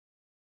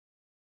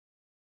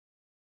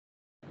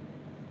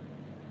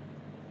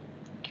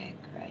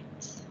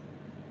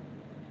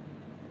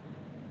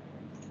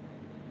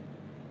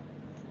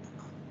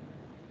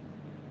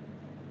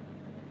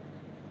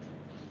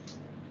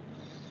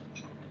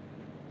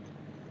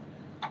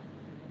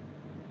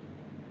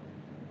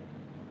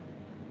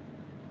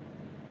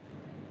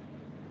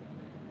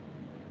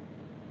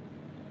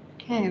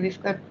Okay,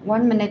 we've got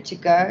 1 minute to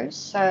go,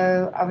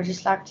 so I would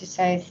just like to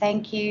say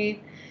thank you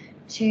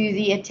to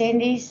the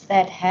attendees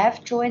that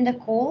have joined the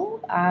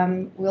call.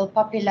 We'll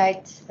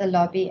populate the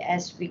lobby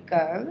as we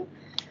go.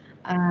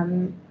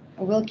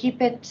 We'll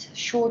keep it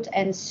short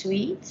and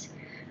sweet.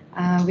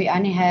 We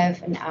only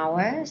have an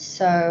hour,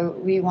 so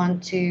we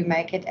want to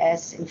make it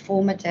as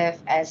informative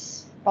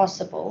as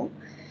possible.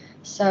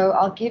 So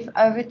I'll give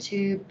over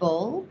to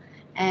Bill.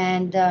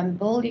 And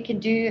Bill, you can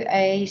do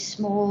a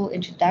small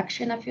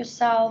introduction of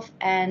yourself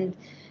and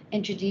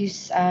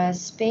introduce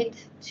SPED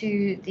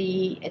to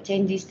the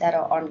attendees that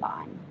are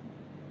online.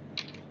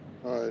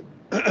 All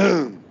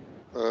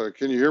right.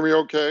 Can you hear me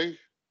okay?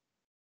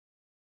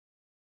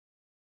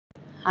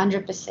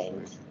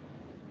 100%.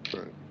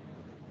 Right.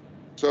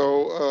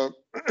 So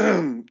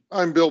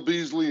I'm Bill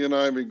Beazley, and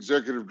I'm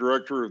Executive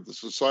Director of the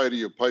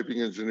Society of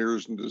Piping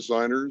Engineers and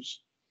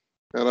Designers.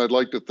 And I'd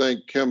like to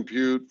thank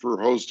Chempute for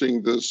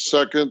hosting the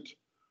second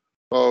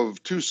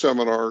of two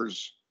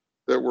seminars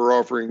that we're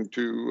offering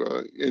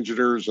to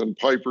engineers and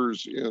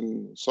pipers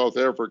in South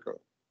Africa.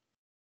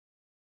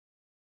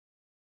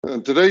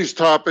 And today's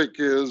topic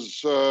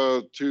is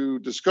to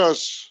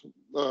discuss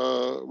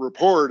a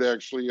report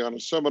actually on a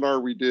seminar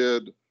we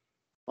did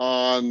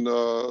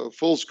on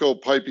full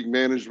scope piping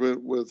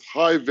management with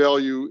high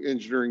value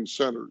engineering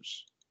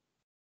centers.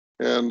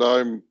 And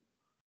I'm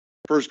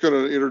first going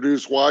to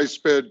introduce why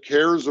SPED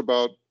cares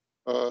about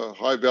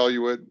high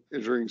value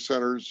engineering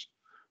centers,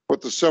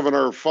 what the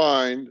seminar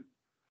find,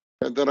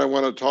 and then I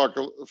want to talk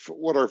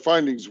what our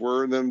findings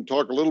were, and then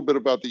talk a little bit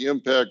about the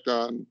impact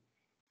on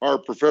our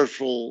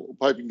professional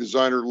piping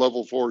designer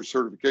level 4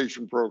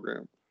 certification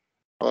program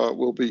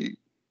will be.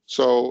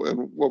 So,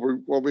 and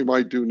what we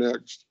might do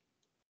next.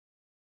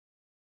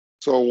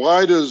 So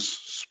why does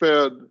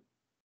SPED,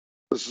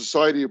 the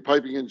Society of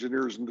Piping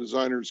Engineers and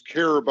Designers,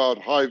 care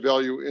about high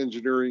value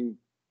engineering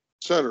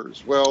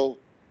centers? Well,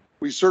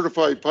 we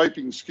certify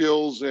piping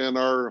skills, and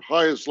our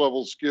highest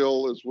level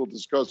skill, as we'll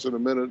discuss in a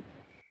minute,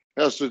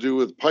 has to do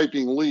with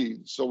piping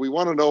leads. So we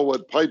want to know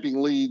what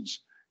piping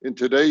leads in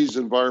today's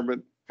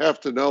environment have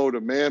to know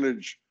to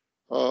manage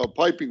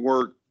piping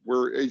work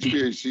where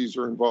HVACs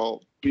are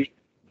involved.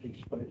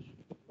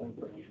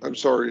 I'm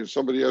sorry, is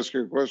somebody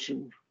asking a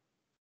question?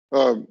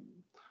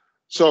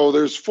 So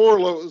there's 4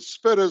 levels.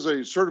 SPED is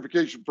a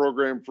certification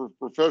program for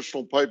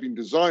professional piping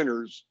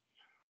designers.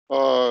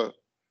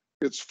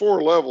 It's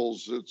 4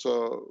 levels. It's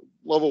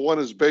level 1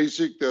 is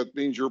basic. That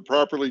means you're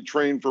properly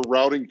trained for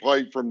routing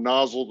pipe from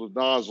nozzle to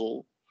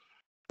nozzle.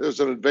 There's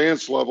an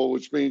advanced level,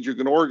 which means you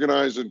can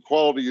organize and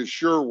quality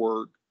assure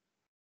work.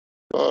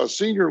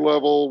 Senior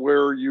level,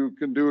 where you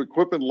can do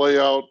equipment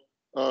layout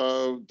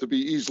to be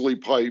easily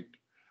piped.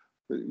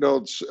 You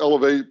know, it's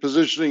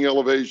positioning,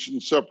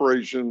 elevation,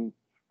 separation,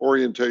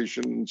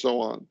 orientation, and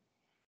so on.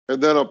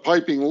 And then a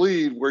piping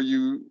lead, where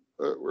you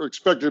are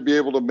expected to be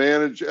able to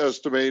manage,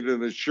 estimate,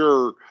 and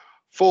assure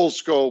full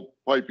scope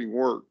piping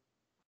work.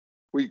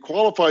 We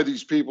qualify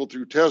these people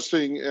through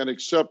testing and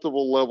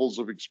acceptable levels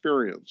of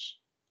experience.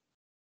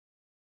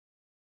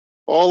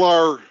 All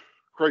our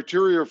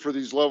criteria for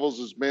these levels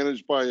is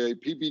managed by a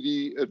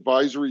PPD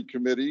advisory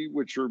committee,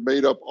 which are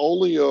made up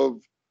only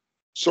of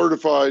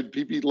certified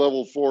PPD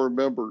level 4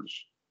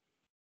 members.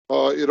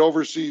 It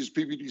oversees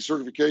PPD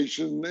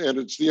certification, and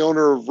it's the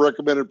owner of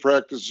recommended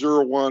practice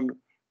 01,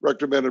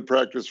 recommended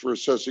practice for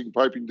assessing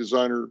piping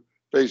designer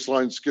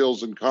baseline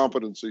skills and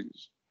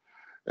competencies.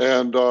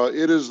 And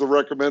it is the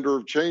recommender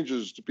of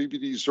changes to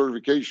PPD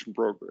certification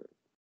program.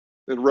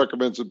 It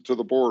recommends it to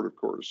the board, of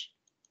course.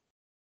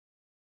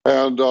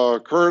 And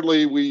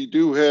currently we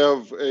do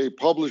have a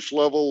published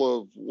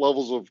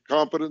levels of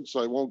competence.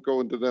 I won't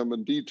go into them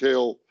in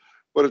detail,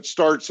 but it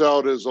starts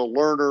out as a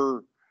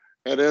learner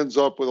and ends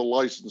up with a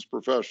licensed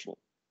professional.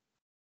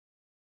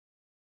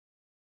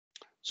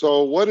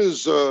 So what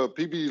is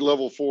PPD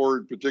level 4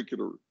 in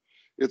particular?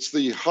 It's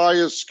the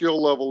highest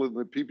skill level in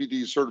the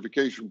PPD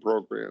certification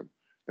program,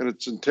 and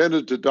it's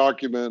intended to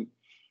document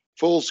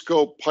full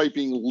scope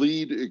piping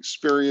lead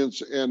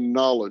experience and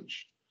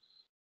knowledge.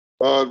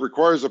 It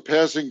requires a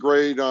passing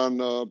grade on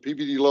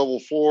PPD level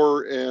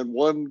 4 and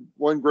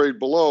one grade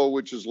below,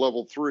 which is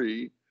level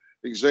 3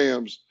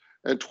 exams,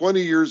 and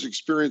 20 years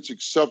experience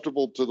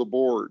acceptable to the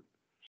board.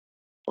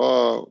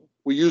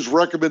 We use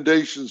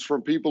recommendations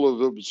from people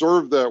who have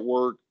observed that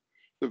work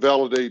to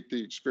validate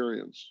the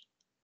experience.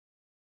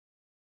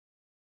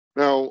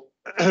 Now,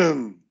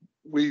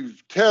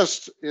 we've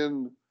tested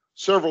in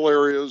several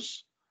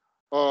areas.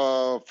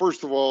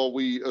 First of all,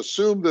 we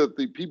assume that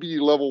the PPD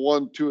level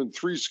 1, 2, and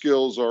 3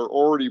 skills are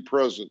already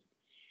present.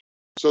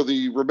 So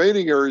the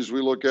remaining areas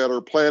we look at are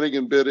planning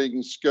and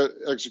bidding,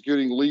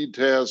 executing lead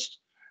tasks,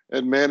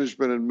 and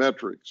management and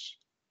metrics.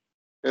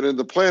 And in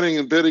the planning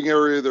and bidding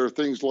area, there are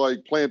things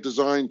like plant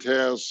design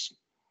tasks,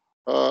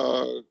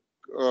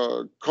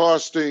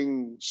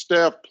 costing,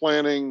 staff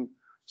planning,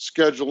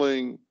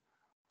 scheduling,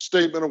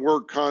 statement of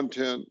work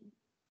content,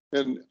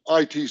 and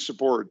IT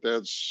support.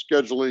 That's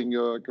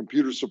scheduling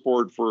computer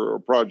support for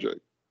a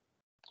project.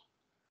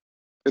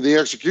 In the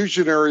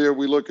execution area,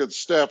 we look at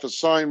staff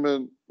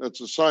assignment, that's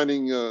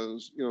assigning,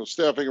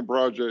 staffing a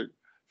project,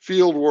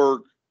 field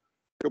work,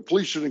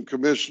 completion and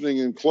commissioning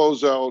and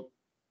closeout.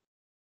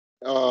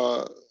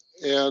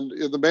 And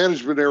in the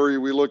management area,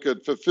 we look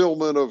at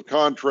fulfillment of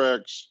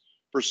contracts,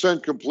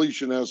 percent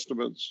completion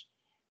estimates,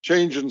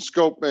 change in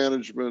scope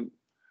management,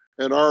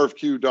 and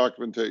RFQ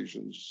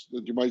documentations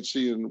that you might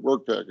see in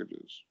work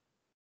packages.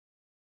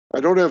 I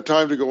don't have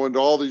time to go into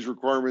all these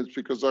requirements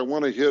because I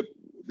want to hit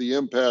the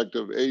impact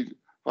of a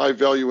high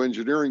value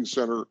engineering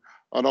center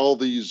on all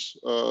these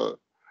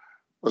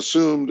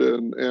assumed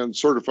and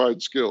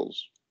certified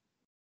skills.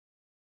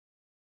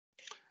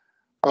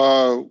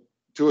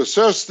 To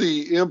assess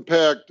the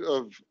impact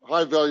of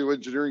high value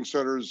engineering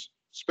centers,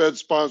 SPED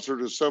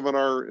sponsored a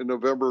seminar in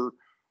November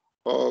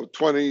of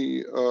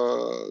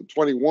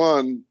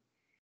 2021,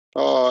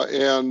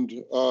 and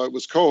it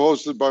was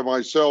co-hosted by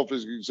myself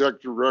as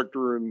executive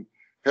director and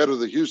head of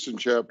the Houston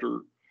chapter,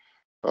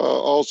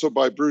 also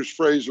by Bruce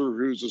Fraser,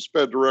 who's a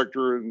SPED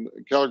director and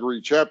Calgary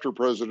chapter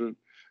president,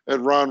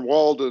 and Ron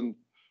Walden,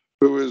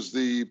 who is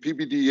the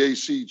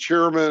PBDAC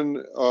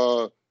chairman,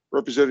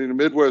 representing the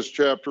Midwest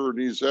chapter, and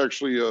he's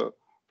actually a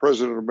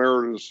president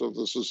emeritus of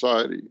the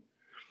society.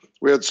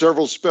 We had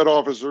several SPED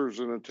officers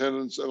in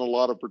attendance and a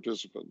lot of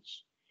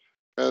participants.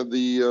 And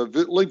the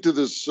link to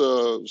this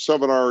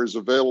seminar is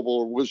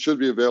available, should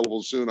be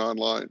available soon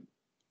online.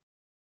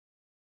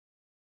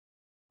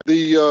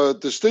 The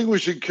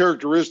distinguishing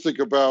characteristic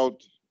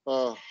about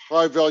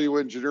high value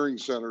engineering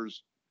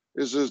centers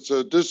is it's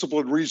a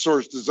disciplined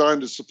resource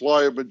designed to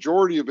supply a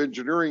majority of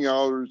engineering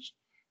hours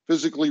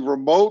physically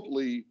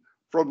remotely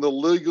from the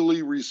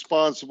legally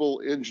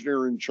responsible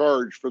engineer in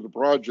charge for the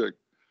project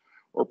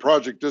or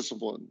project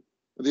discipline.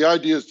 And the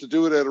idea is to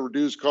do it at a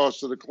reduced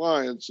cost to the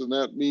clients, and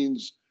that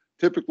means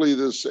typically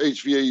this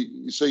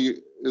HVAC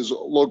is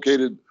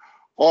located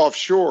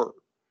offshore.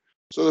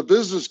 So the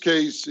business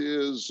case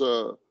is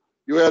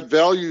you add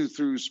value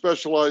through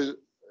specialized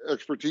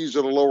expertise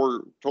at a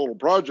lower total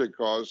project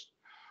cost.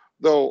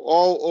 Though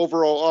all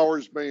overall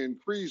hours may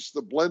increase,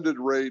 the blended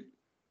rate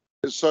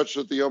is such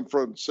that the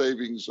upfront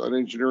savings on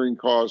engineering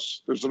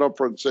costs, there's an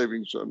upfront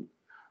savings on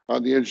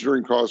the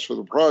engineering costs for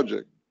the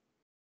project.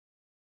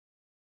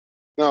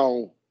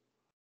 Now,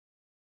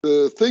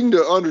 the thing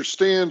to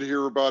understand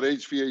here about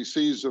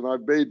HVACs, and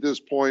I've made this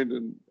point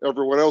and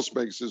everyone else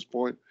makes this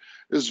point,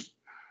 is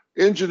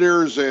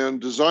engineers and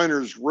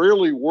designers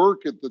rarely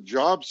work at the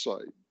job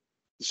site.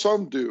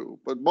 Some do,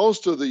 but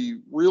most of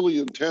the really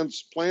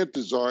intense plant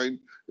design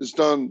is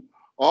done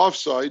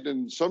offsite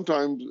and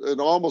sometimes and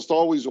almost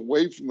always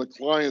away from the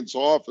client's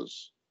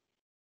office.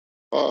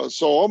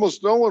 So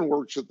almost no one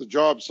works at the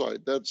job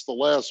site. That's the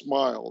last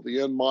mile, the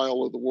end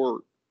mile of the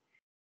work.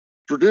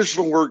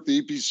 Traditional work,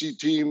 the EPC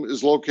team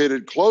is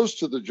located close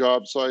to the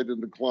job site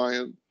and the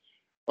client,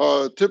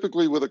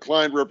 typically with a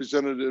client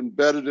representative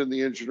embedded in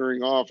the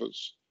engineering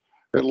office.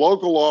 And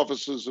local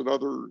offices and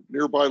other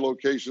nearby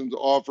locations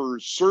offer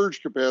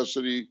surge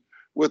capacity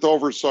with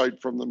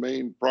oversight from the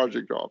main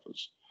project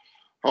office.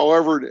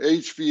 However, in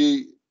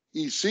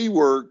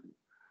HVAC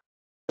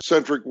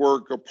centric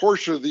work, a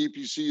portion of the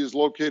EPC is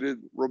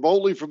located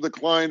remotely from the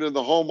client in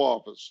the home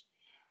office.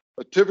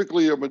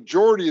 Typically, a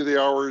majority of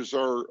the hours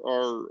are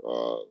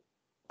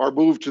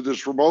moved to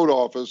this remote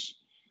office,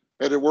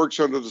 and it works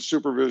under the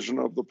supervision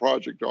of the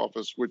project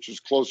office, which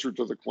is closer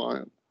to the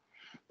client.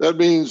 That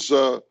means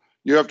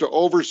you have to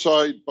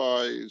oversight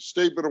by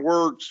statement of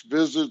works,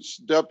 visits,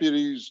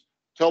 deputies,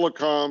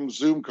 telecoms,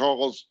 Zoom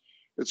calls.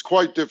 It's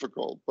quite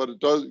difficult, but it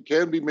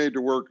can be made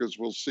to work, as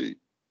we'll see.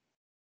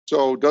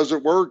 So does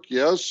it work?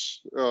 Yes,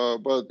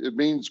 but it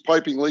means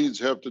piping leads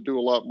have to do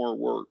a lot more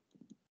work.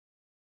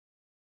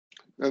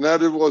 And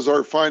that was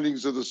our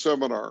findings of the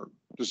seminar.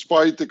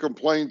 Despite the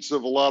complaints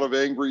of a lot of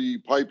angry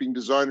piping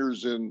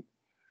designers in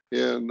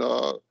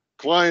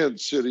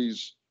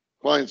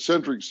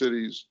client-centric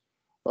cities,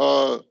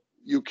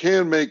 you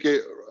can make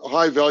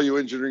high-value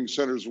engineering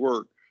centers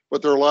work,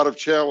 but there are a lot of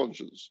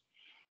challenges.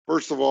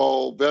 First of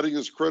all, vetting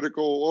is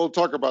critical. We'll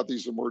talk about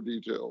these in more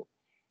detail.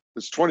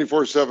 It's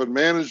 24/7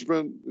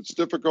 management. It's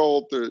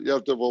difficult. You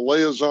have to have a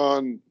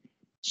liaison,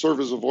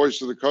 serve as a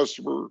voice of the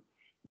customer. You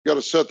got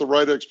to set the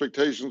right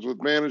expectations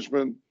with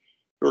management.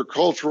 There are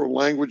cultural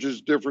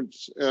languages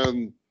difference,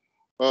 and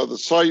the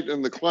site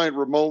and the client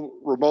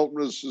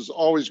remoteness is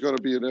always going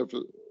to be an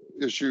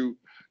issue,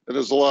 and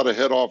there's a lot of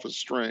head office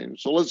strain.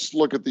 So let's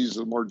look at these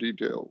in more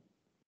detail.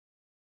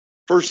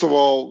 First of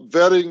all,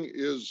 vetting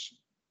is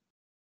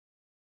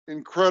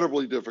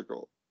incredibly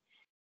difficult.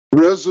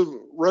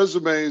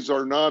 Resumes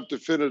are not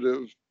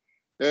definitive,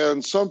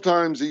 and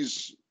sometimes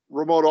these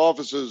remote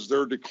offices,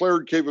 their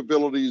declared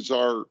capabilities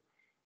are,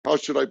 how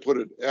should I put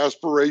it,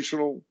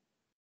 aspirational.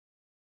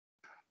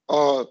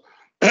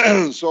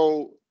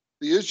 So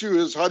the issue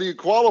is, how do you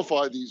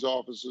qualify these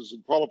offices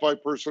and qualify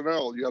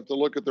personnel? You have to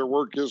look at their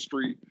work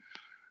history.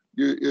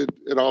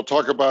 And I'll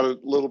talk about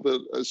it a little bit.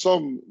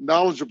 Some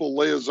knowledgeable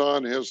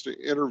liaison has to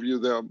interview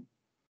them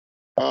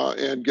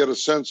and get a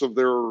sense of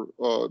their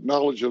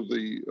knowledge of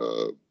the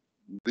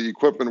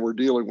equipment we're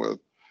dealing with.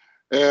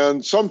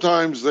 And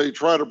sometimes they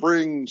try to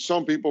bring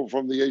some people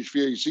from the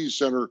HVAC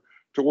center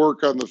to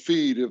work on the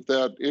feed if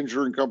that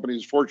engineering company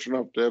is fortunate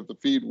enough to have the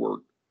feed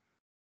work.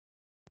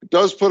 It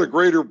does put a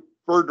greater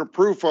burden of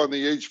proof on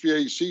the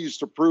HVACs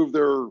to prove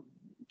their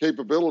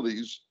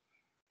capabilities.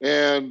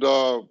 And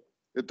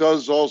it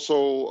does also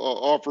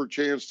offer a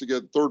chance to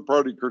get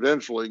third-party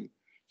credentialing,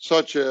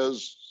 such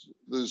as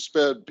the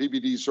SPED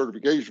PhD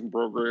certification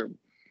program,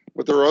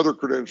 but there are other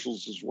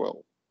credentials as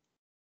well.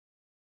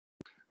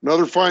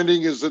 Another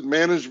finding is that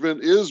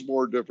management is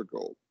more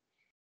difficult.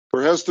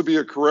 There has to be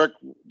a correct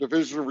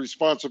division of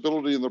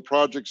responsibility in the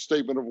project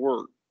statement of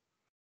work.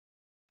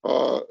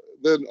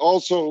 Then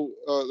also,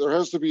 there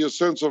has to be a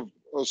sense of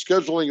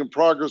scheduling and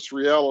progress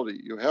reality.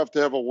 You have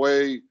to have a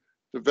way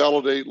to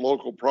validate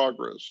local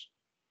progress.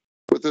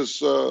 With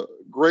this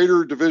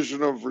greater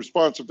division of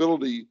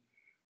responsibility,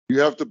 you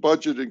have to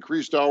budget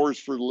increased hours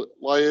for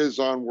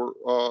liaison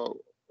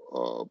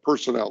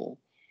personnel.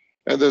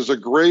 And there's a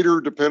greater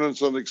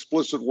dependence on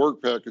explicit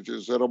work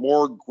packages at a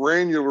more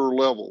granular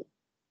level.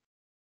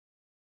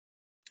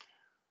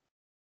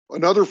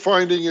 Another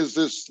finding is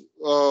this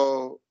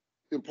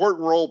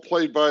important role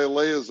played by a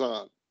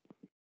liaison.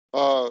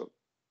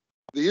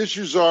 The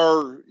issues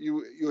are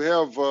you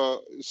have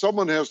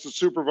someone has to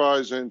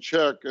supervise and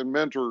check and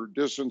mentor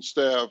distant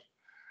staff,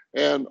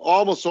 and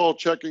almost all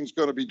checking is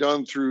going to be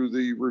done through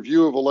the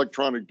review of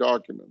electronic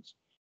documents.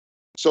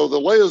 So the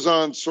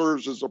liaison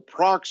serves as a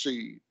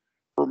proxy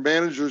for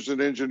managers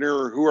and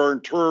engineers who are in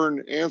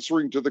turn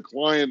answering to the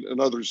client and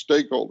other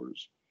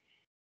stakeholders.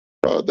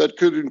 That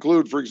could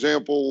include, for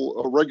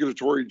example,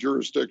 regulatory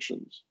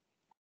jurisdictions.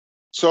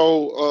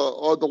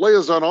 So the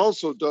liaison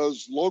also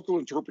does local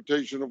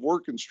interpretation of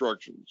work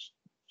instructions.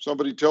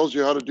 Somebody tells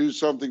you how to do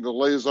something, the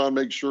liaison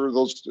makes sure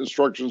those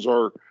instructions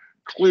are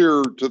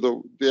clear to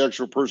the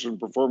actual person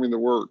performing the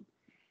work.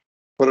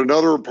 But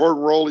another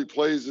important role he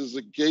plays is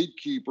a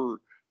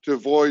gatekeeper to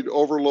avoid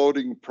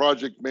overloading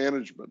project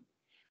management.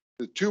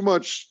 If too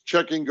much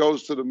checking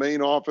goes to the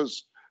main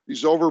office,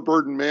 these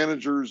overburdened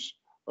managers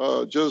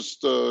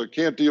just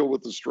can't deal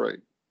with the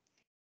strain.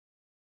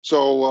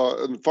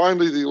 So, and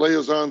finally, the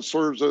liaison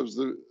serves as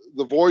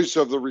the voice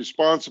of the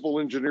responsible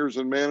engineers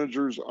and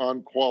managers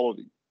on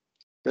quality.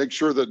 Make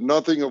sure that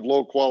nothing of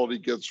low quality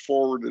gets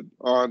forwarded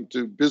on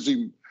to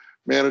busy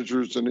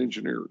managers and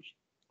engineers.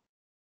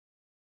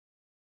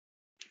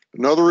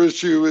 Another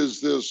issue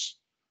is this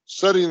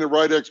setting the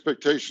right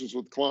expectations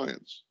with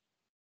clients.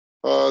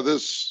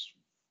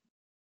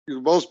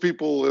 Most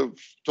people have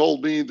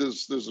told me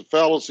there's a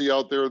fallacy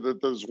out there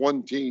that there's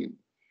one team.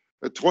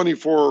 A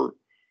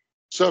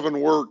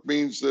 24/7 work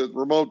means that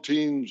remote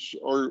teams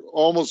are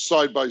almost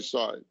side by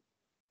side.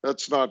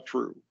 That's not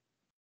true.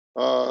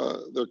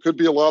 There could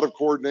be a lot of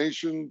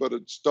coordination, but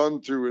it's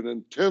done through an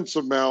intense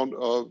amount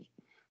of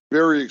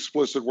very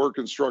explicit work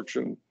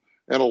instruction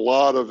and a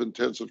lot of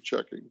intensive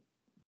checking.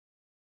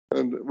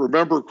 And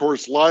remember, of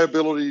course,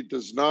 liability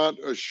does not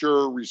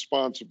assure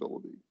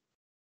responsibility.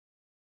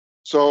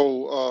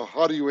 So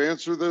how do you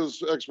answer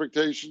those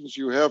expectations?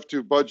 You have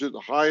to budget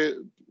high,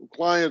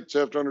 clients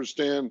have to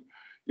understand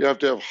you have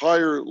to have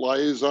higher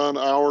liaison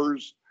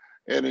hours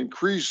and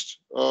increased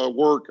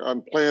work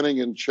on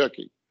planning and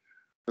checking.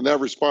 And that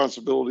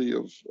responsibility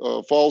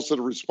falls to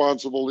the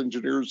responsible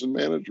engineers and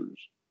managers.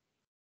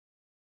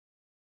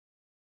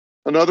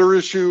 Another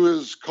issue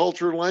is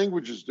culture and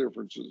languages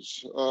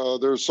differences.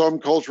 There are some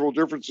cultural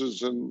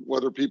differences in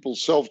whether people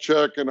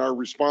self-check and are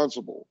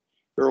responsible.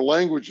 There are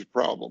language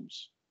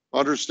problems,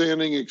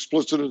 understanding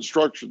explicit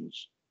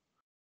instructions.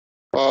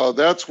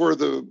 That's where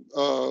the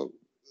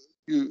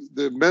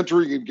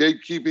mentoring and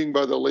gatekeeping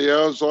by the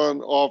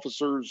liaison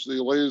officers,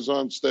 the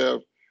liaison staff,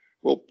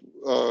 will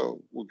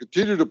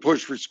continue to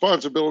push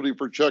responsibility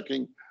for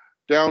checking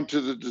down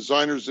to the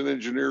designers and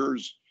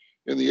engineers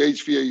in the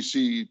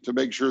HVAC to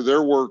make sure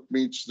their work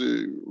meets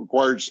the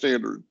required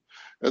standard.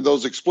 And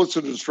those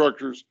explicit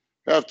instructors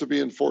have to be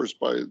enforced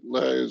by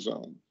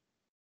liaison.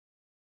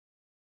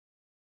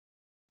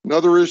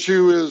 Another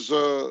issue is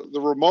the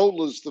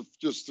remoteness,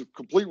 just the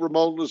complete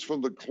remoteness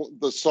from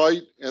the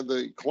site and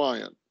the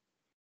client.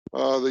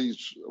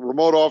 These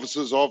remote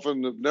offices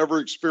often have never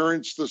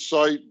experienced the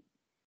site,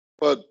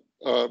 but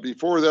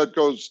before that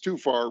goes too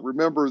far,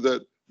 remember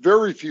that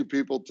very few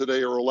people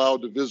today are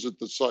allowed to visit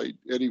the site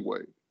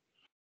anyway.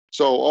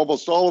 So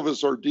almost all of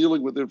us are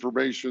dealing with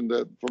information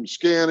that from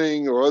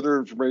scanning or other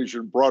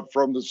information brought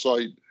from the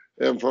site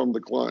and from the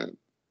client.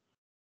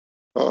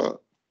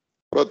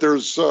 But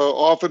there's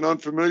often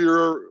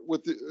unfamiliarity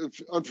with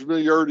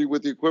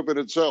the equipment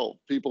itself.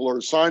 People are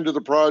assigned to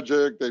the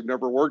project, they've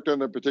never worked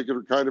on a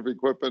particular kind of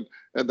equipment,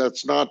 and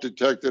that's not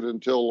detected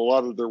until a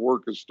lot of their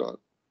work is done.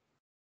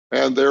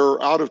 And they're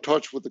out of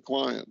touch with the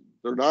client.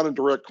 They're not in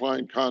direct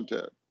client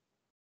contact.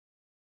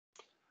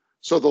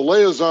 So the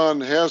liaison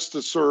has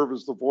to serve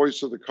as the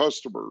voice of the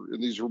customer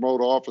in these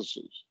remote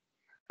offices.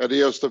 And he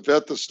has to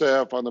vet the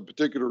staff on the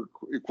particular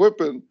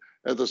equipment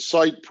and the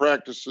site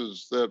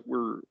practices that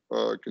we're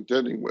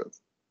contending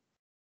with.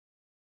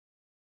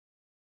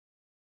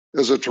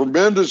 There's a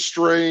tremendous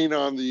strain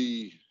on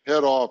the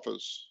head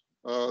office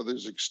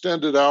There's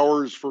extended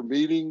hours for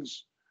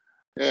meetings,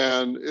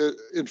 and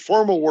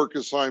informal work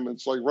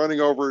assignments like running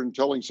over and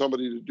telling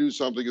somebody to do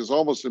something is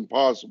almost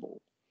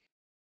impossible.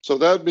 So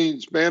that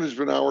means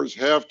management hours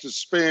have to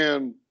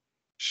span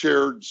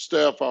shared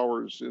staff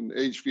hours in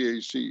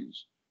HVACs.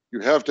 You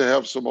have to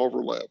have some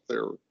overlap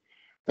there.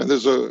 And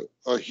there's a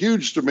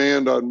huge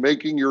demand on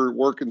making your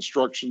work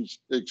instructions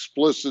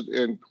explicit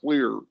and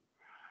clear.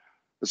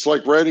 It's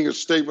like writing a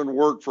statement of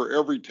work for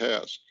every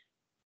task.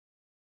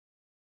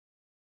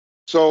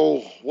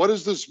 So what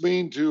does this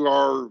mean to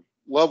our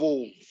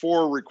level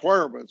 4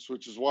 requirements,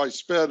 which is why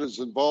SPED is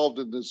involved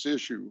in this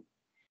issue?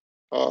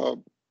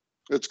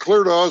 It's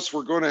clear to us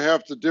we're going to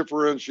have to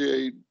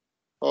differentiate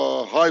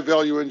high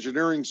value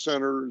engineering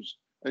centers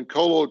and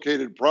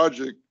co-located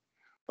project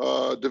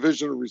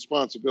division of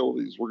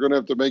responsibilities. We're going to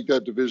have to make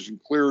that division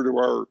clear to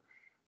our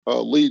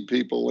lead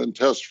people and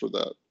test for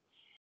that.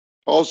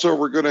 Also,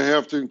 we're going to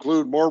have to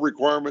include more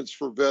requirements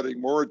for vetting,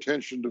 more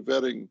attention to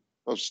vetting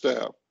of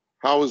staff.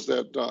 How is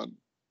that done?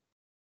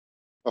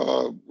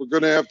 We're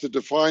going to have to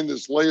define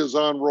this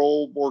liaison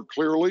role more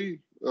clearly,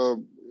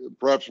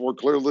 perhaps more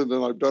clearly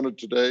than I've done it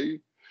today,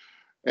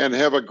 and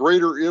have a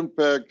greater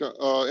impact,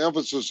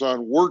 emphasis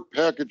on work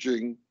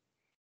packaging.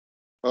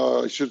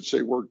 I should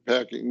say work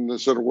packing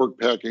instead of work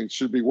packing. It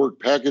should be work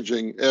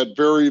packaging at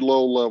very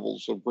low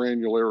levels of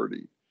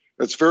granularity.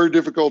 It's very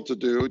difficult to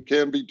do. It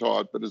can be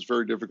taught, but it's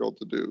very difficult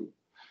to do.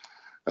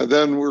 And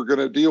then we're going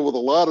to deal with a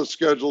lot of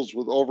schedules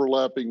with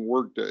overlapping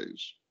work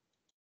days.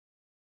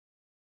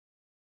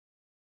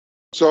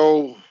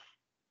 So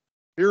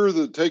here are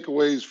the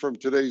takeaways from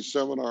today's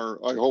seminar,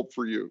 I hope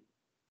for you.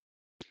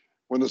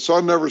 When the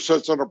sun never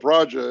sets on a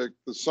project,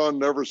 the sun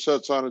never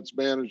sets on its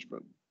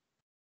management.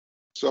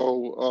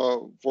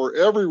 So for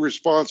every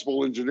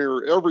responsible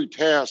engineer, every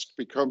task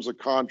becomes a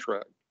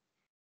contract,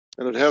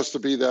 and it has to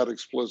be that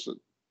explicit.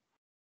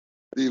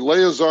 The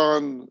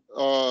liaison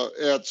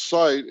at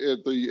site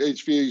at the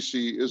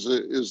HVAC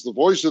is the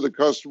voice of the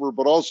customer,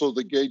 but also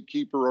the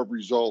gatekeeper of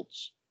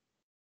results.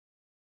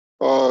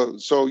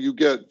 So you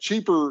get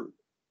cheaper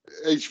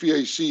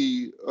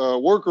HVAC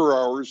worker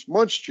hours,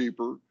 much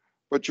cheaper,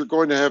 but you're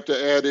going to have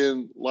to add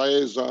in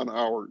liaison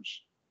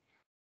hours.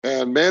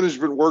 And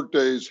management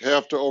workdays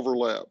have to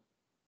overlap.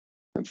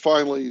 And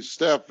finally,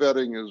 staff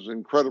vetting is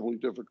incredibly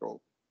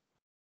difficult.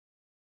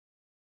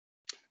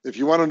 If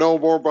you want to know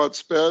more about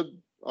SPED,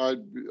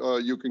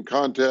 you can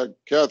contact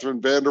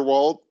Catherine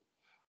Vanderwalt,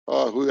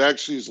 who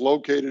actually is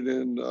located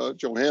in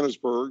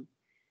Johannesburg.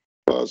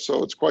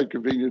 So it's quite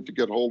convenient to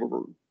get hold of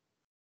her.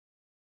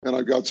 And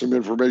I've got some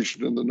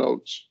information in the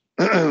notes.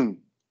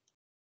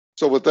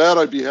 So with that,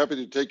 I'd be happy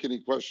to take any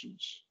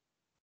questions.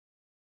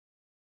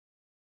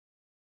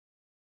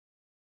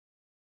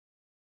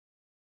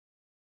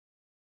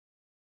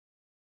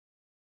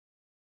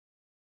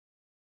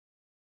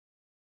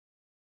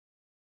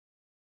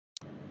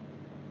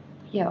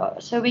 Yeah,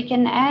 so we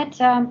can add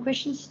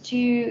questions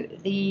to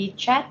the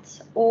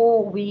chat,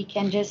 or we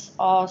can just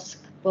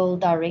ask Bill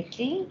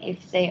directly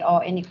if there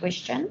are any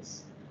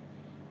questions.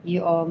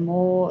 You are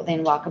more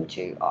than welcome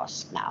to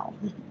ask now.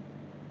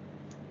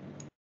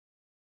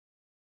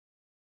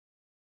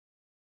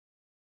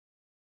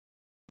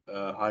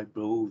 Hi,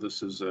 Bill.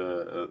 This is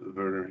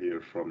Werner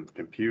here from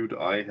Chempute.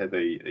 I had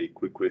a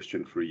quick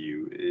question for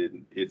you.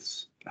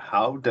 It's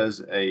how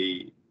does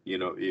a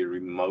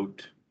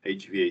remote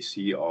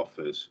HVAC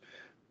office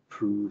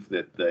prove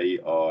that they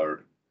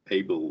are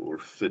able or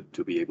fit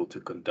to be able to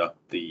conduct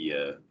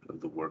the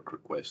work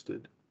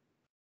requested?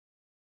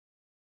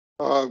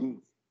 Well,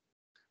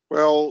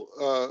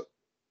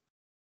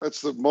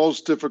 that's the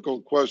most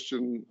difficult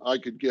question I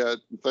could get.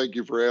 And thank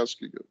you for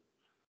asking it.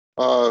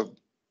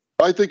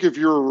 I think if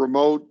you're a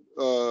remote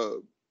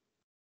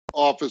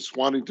office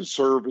wanting to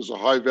serve as a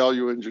high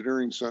value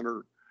engineering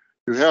center,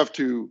 you have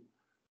to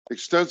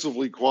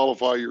extensively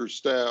qualify your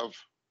staff,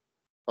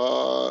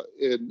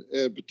 in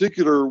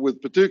particular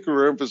with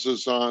particular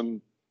emphasis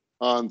on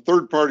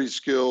third-party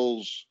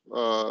skills,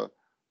 a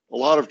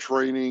lot of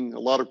training, a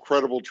lot of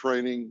credible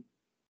training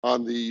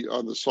on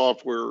the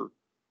software,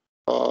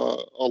 a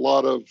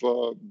lot of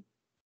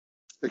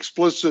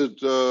explicit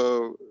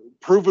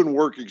proven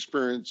work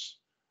experience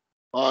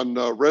on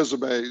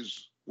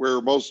resumes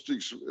where most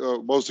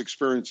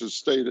experience is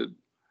stated.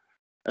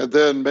 And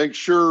then make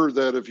sure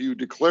that if you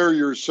declare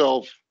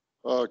yourself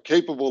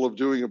capable of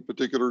doing a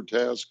particular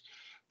task,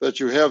 that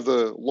you have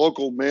the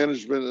local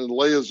management and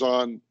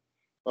liaison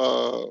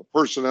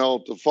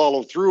personnel to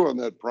follow through on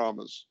that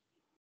promise.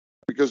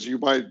 Because you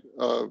might,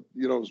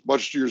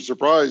 much to your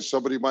surprise,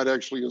 somebody might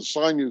actually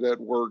assign you that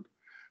work,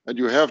 and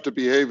you have to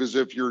behave as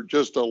if you're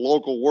just a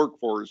local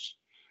workforce.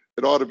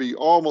 It ought to be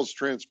almost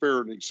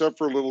transparent, except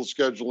for little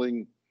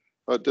scheduling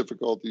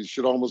difficulties,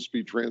 should almost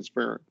be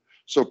transparent.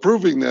 So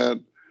proving that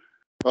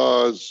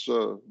is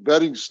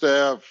vetting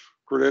staff,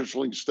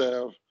 credentialing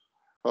staff,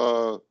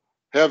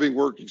 having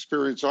work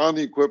experience on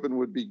the equipment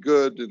would be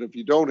good. And if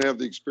you don't have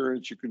the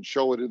experience, you can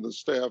show it in the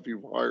staff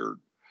you've hired.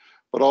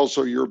 But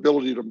also your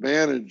ability to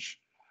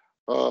manage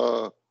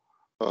a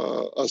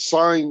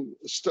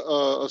assignments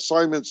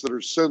that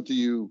are sent to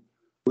you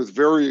with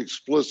very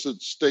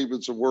explicit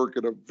statements of work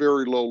at a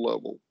very low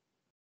level.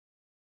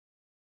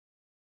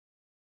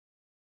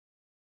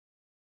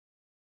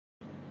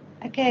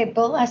 Okay,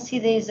 Bill, I see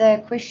there's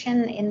a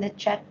question in the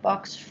chat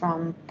box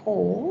from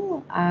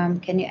Paul.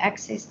 Can you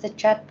access the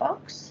chat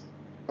box?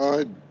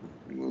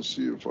 Let's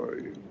see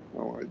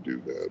how I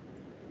do that.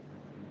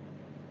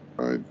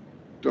 I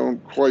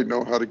don't quite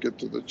know how to get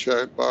to the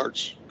chat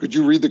box. Could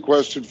you read the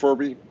question for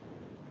me?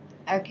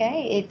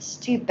 Okay, it's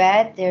too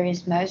bad there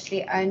is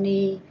mostly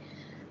only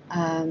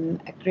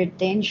a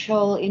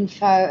credential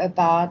info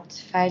about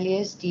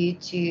failures due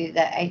to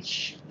the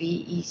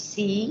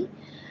HVEC,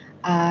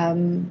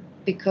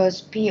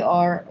 because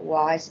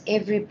PR-wise,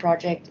 every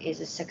project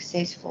is a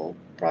successful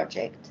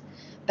project.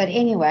 But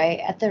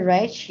anyway, at the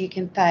rate you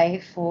can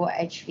pay for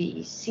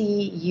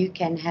HVEC, you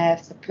can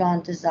have the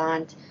plant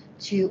designed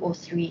 2 or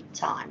 3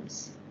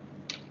 times.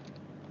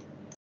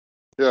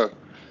 Yeah,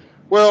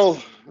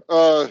 well,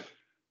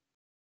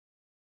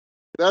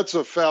 that's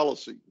a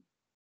fallacy.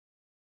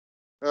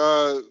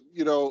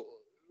 You know,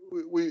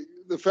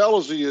 the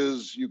fallacy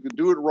is you can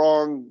do it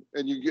wrong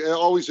and you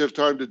always have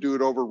time to do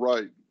it over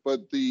right.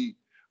 But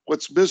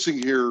what's missing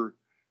here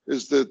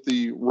is that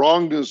the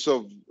wrongness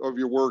of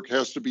your work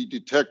has to be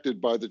detected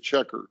by the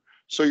checker.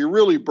 So you're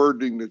really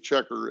burdening the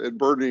checker and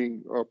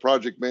burdening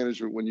project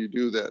management when you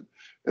do that.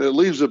 And it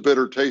leaves a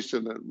bitter taste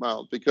in that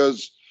mouth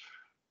because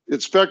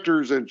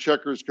inspectors and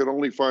checkers can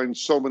only find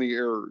so many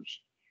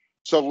errors.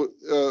 So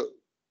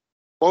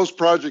most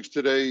projects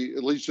today,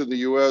 at least in the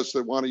US,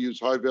 that want to use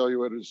high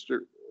value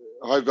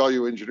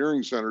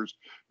engineering centers,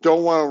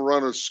 don't want to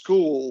run a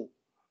school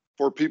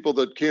for people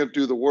that can't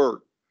do the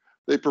work.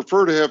 They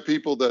prefer to have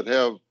people that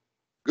have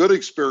good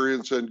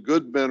experience and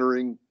good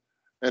mentoring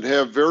and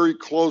have very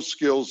close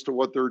skills to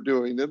what they're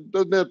doing. It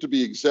doesn't have to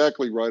be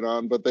exactly right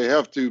on, but they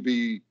have to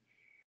be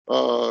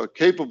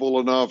capable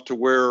enough to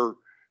where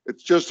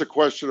it's just a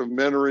question of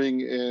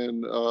mentoring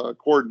and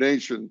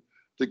coordination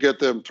to get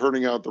them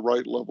turning out the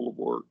right level of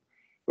work.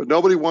 But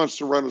nobody wants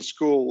to run a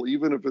school,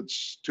 even if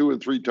it's 2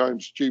 and 3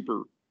 times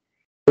cheaper.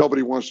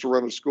 Nobody wants to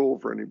run a school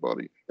for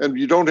anybody. And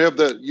you don't have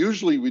that.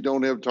 Usually we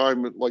don't have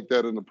time like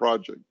that in the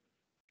project.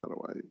 How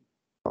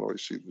do I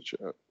see the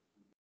chat?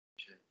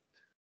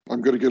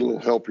 I'm going to get a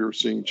little help here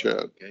seeing chat.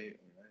 Okay,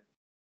 all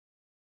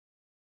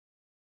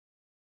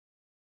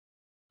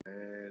right.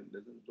 And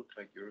doesn't look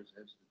like yours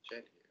has the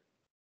chat here.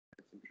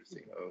 That's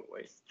interesting. Oh,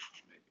 wait.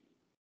 Maybe.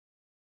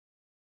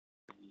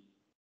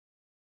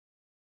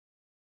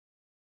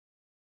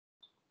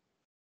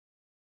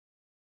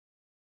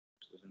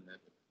 Doesn't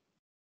have it.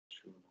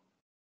 Sure.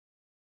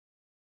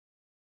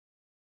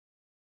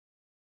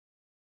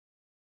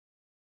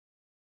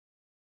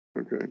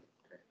 Okay.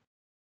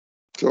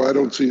 So I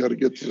don't see how to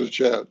get to the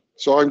chat.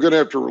 So I'm going to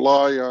have to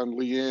rely on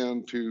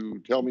Leanne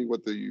to tell me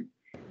what the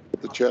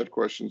chat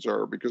questions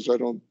are because I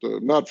don't,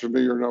 not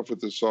familiar enough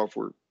with this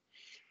software.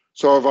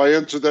 So have I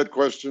answered that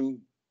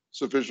question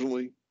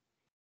sufficiently?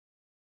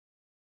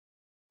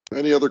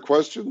 Any other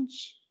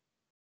questions?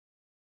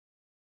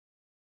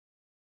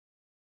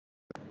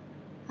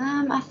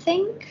 I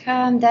think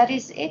that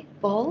is it,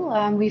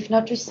 Paul. We've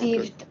not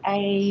received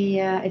a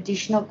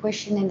additional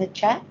question in the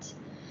chat.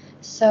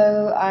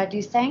 So I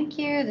do thank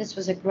you. This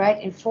was a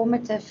great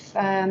informative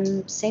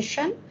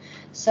session.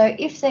 So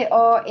if there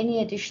are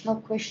any additional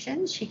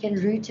questions, you can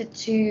route it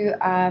to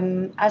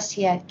us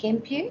here at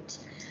Chempute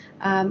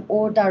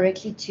or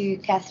directly to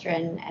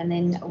Catherine, and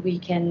then we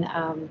can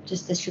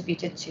just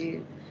distribute it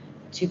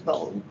to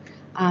Bill.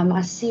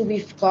 I see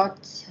we've got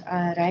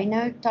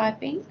Reino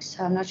typing,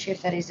 so I'm not sure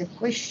if that is a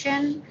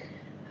question.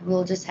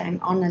 We'll just hang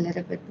on a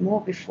little bit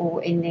more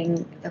before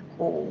ending the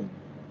call.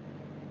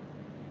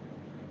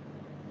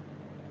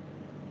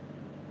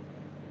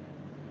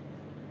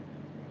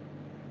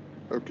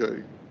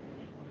 Okay.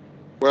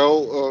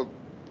 Well,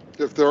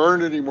 if there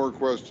aren't any more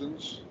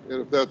questions, and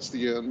if that's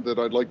the end, then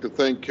I'd like to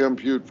thank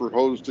Chempute for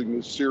hosting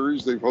this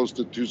series. They've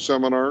hosted 2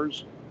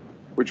 seminars,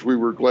 which we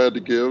were glad to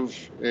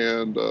give.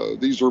 And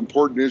these are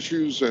important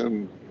issues,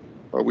 and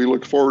we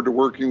look forward to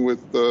working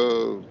with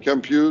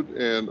Chempute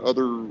and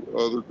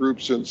other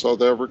groups in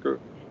South Africa.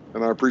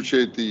 And I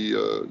appreciate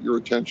your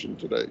attention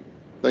today.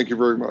 Thank you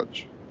very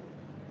much.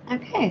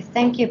 Okay,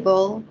 thank you,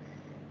 Bill.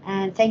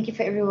 And thank you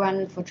for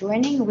everyone for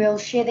joining. We'll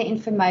share the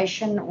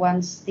information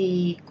once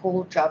the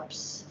call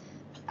drops.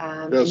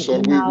 Yes,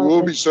 so we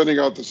will be sending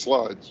out the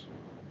slides.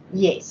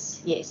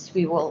 Yes,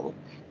 we will.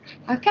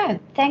 Okay,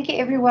 thank you,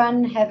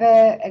 everyone. Have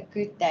a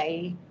good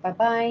day.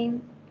 Bye-bye.